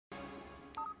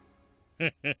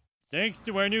Thanks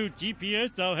to our new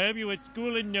GPS, I'll have you at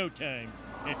school in no time.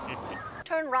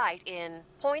 Turn right in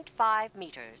 0.5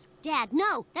 meters. Dad,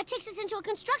 no! That takes us into a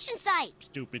construction site!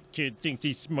 Stupid kid thinks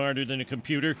he's smarter than a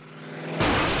computer.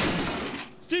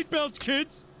 Seatbelts,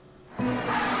 kids!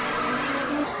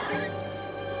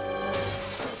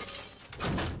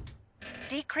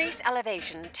 Decrease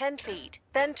elevation 10 feet,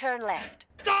 then turn left.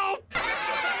 Oh!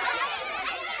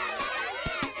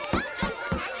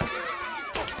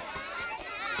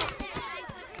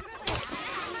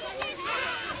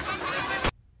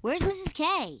 Where's Mrs.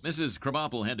 K? Mrs.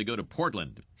 Krabappel had to go to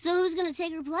Portland. So who's gonna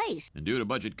take her place? And due to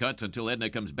budget cuts until Edna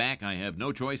comes back, I have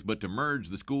no choice but to merge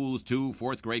the school's 2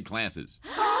 fourth-grade classes.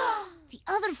 The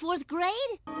other 4th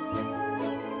grade?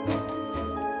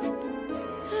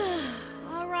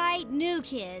 All right, new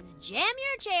kids, jam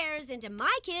your chairs into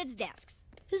my kids' desks.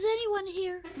 Is anyone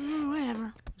here?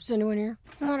 Whatever. Is anyone here?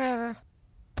 Whatever.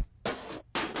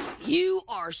 You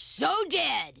are so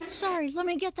dead! Sorry, let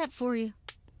me get that for you.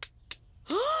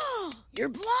 You're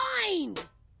blind!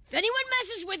 If anyone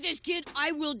messes with this kid,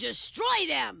 I will destroy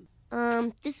them!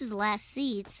 This is the last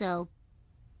seat, so...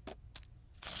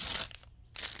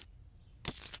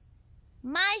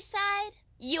 My side,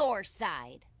 your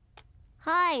side.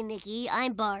 Hi, Nikki.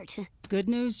 I'm Bart. Good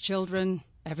news, children.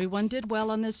 Everyone did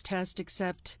well on this test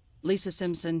except Lisa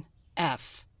Simpson,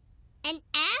 F. An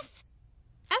F?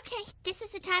 Okay, this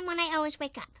is the time when I always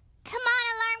wake up. Come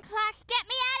on, alarm clock, get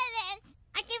me out of this!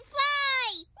 I can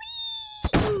fly!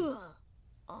 Whee!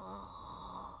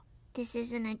 Oh, this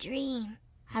isn't a dream.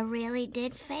 I really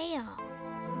did fail.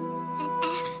 An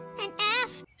F, an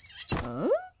F! Huh?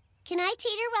 Can I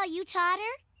teeter while you totter?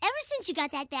 Ever since you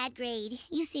got that bad grade,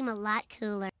 you seem a lot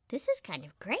cooler. This is kind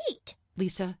of great.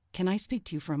 Lisa, can I speak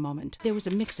to you for a moment? There was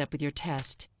a mix-up with your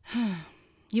test.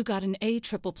 You got an A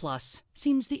triple plus.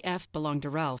 Seems the F belonged to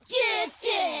Ralph.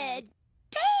 Gifted!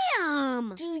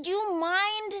 Damn! Do you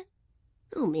mind?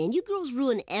 Oh, man, you girls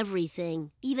ruin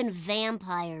everything. Even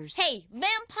vampires. Hey,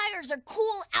 vampires are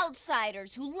cool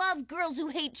outsiders who love girls who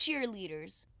hate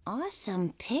cheerleaders.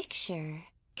 Awesome picture.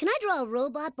 Can I draw a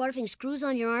robot barfing screws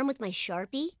on your arm with my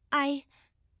Sharpie?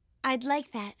 I'd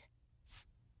like that.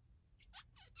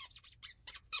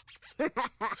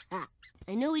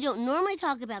 I know we don't normally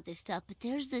talk about this stuff, but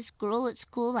there's this girl at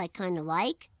school I kind of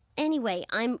like. Anyway,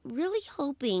 I'm really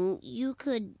hoping you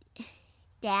could...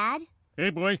 Dad? Hey,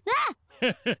 boy. Ah!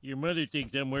 Your mother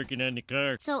thinks I'm working on the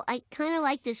car. So I kind of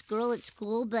like this girl at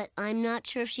school, but I'm not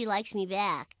sure if she likes me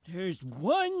back. There's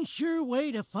one sure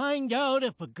way to find out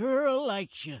if a girl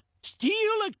likes you.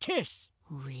 Steal a kiss.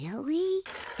 Really?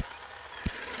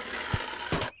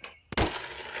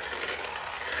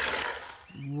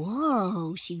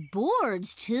 Whoa, she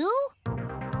boards, too?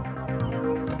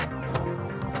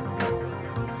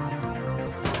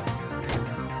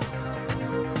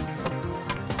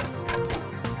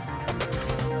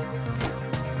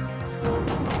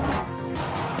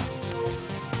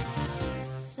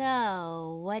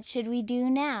 So, what should we do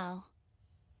now?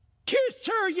 Kiss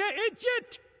her, you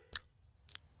idiot!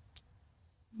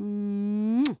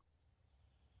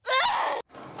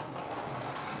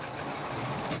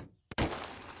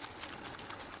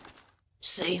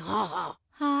 Say ha-ha.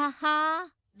 Ha-ha.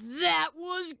 That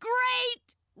was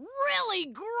great! Really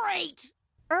great!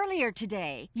 Earlier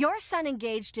today, your son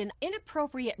engaged in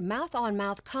inappropriate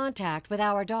mouth-on-mouth contact with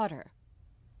our daughter.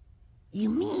 You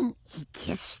mean he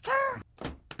kissed her?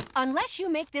 Unless you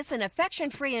make this an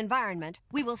affection-free environment,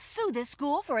 we will sue this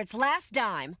school for its last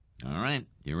dime. All right,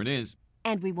 here it is.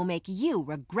 And we will make you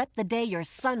regret the day your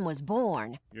son was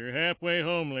born. You're halfway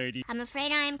home, lady. I'm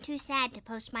afraid I am too sad to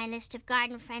post my list of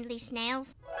garden-friendly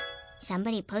snails.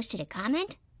 Somebody posted a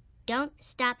comment? Don't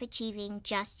stop achieving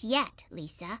just yet,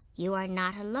 Lisa. You are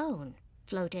not alone.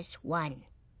 Flotus 1.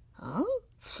 Oh,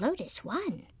 Flotus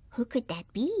 1. Who could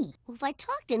that be? Well, if I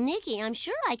talk to Nikki, I'm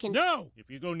sure I can... No! If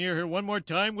you go near her one more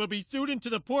time, we'll be sued into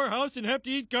the poorhouse and have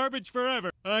to eat garbage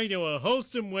forever. I know a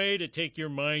wholesome way to take your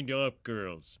mind off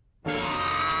girls.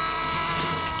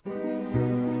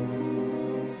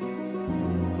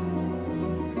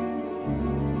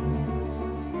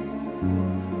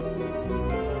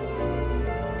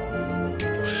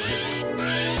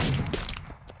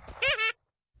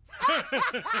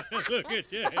 Look at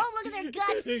that. Oh, look at their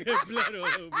guts! They got blood all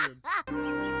over them.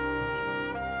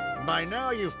 By now,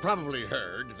 you've probably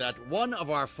heard that one of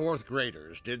our fourth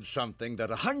graders did something that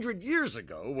 100 years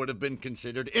ago would have been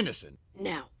considered innocent.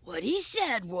 Now, what he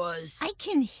said was... I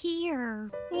can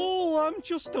hear. Oh, I'm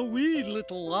just a wee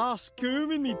little lass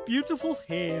combing me beautiful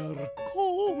hair.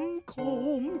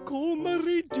 Comb-a-doo.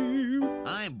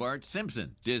 I'm Bart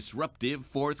Simpson, disruptive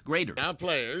fourth grader. Now,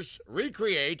 players,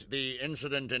 recreate the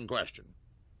incident in question.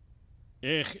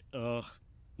 Hey,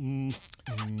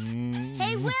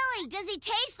 Hey, Willie, does he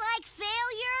taste like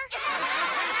failure?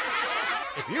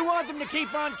 If you want them to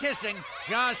keep on kissing,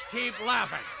 just keep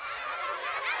laughing.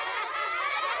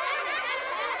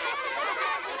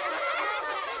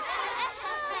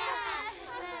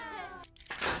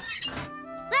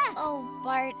 Oh,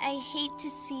 Bart, I hate to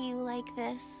see you like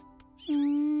this.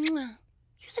 You're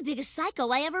the biggest psycho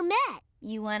I ever met.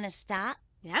 You want to stop?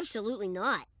 Absolutely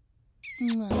not.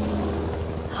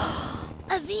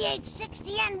 A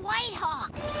VH-60N White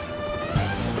Hawk.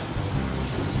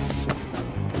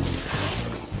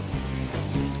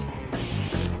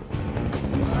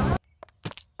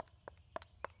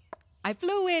 I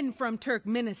flew in from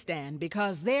Turkmenistan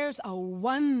because there's a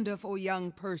wonderful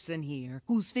young person here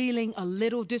who's feeling a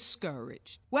little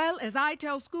discouraged. Well, as I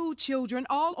tell school children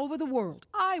all over the world,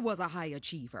 I was a high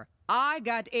achiever. I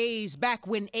got A's back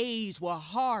when A's were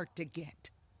hard to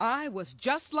get. I was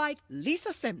just like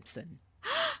Lisa Simpson.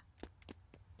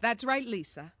 That's right,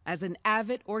 Lisa. As an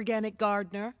avid organic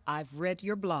gardener, I've read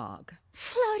your blog.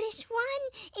 Flotus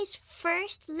One is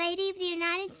First Lady of the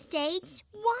United States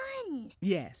One.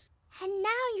 Yes. And now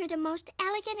you're the most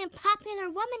elegant and popular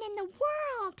woman in the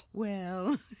world.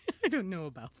 Well, I don't know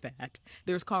about that.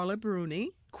 There's Carla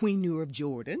Bruni, Queen New of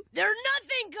Jordan. They're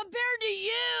nothing compared to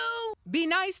you! Be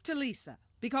nice to Lisa,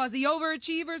 because the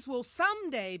overachievers will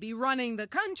someday be running the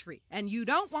country, and you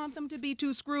don't want them to be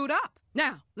too screwed up.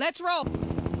 Now, let's roll. That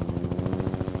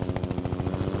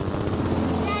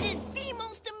is the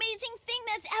most amazing thing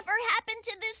that's ever happened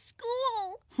to this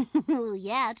school. Well,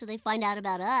 yeah, till they find out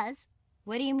about us.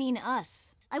 What do you mean,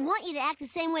 us? I want you to act the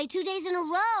same way 2 days in a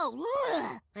row.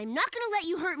 Ugh. I'm not gonna let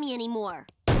you hurt me anymore.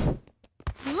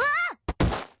 Ah!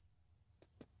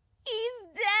 He's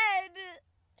dead.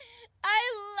 I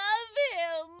love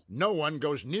him. No one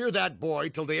goes near that boy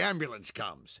till the ambulance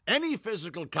comes. Any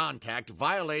physical contact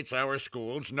violates our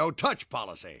school's no-touch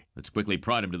policy. Let's quickly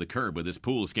prod him to the curb with this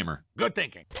pool skimmer. Good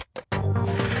thinking.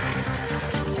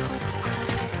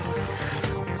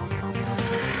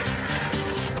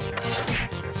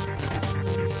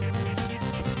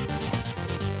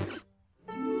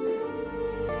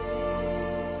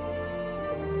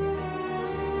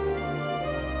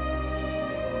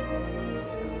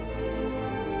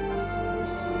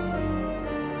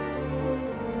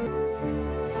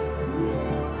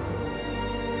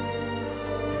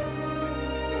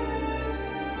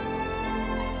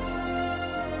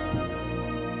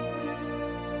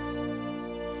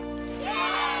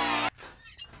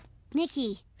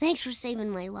 Nikki, thanks for saving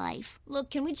my life.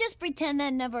 Look, can we just pretend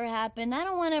that never happened? I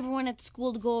don't want everyone at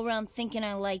school to go around thinking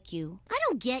I like you. I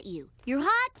don't get you. You're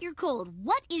hot, you're cold.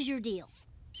 What is your deal?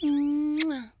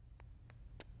 I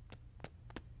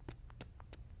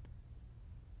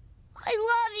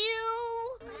love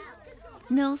you!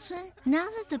 Nelson, now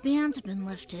that the ban's been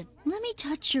lifted, let me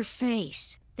touch your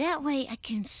face. That way I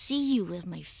can see you with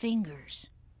my fingers.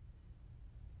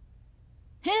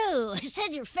 Who? I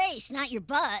said your face, not your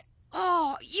butt.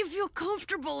 Oh, you feel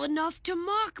comfortable enough to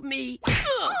mock me.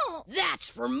 Ugh, that's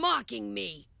for mocking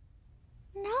me.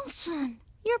 Nelson,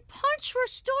 your punch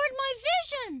restored my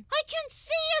vision. I can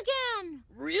see again.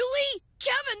 Really?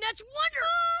 Kevin, that's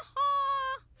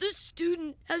wonderful. The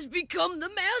student has become the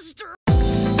master.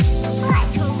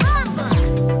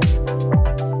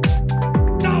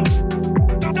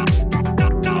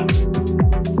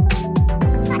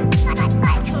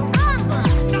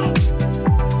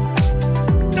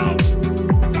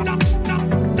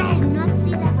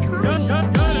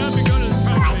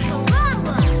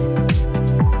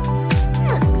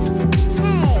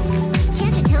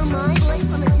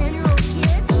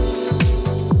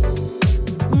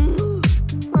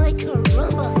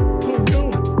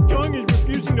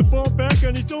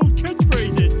 On his old catchphrase.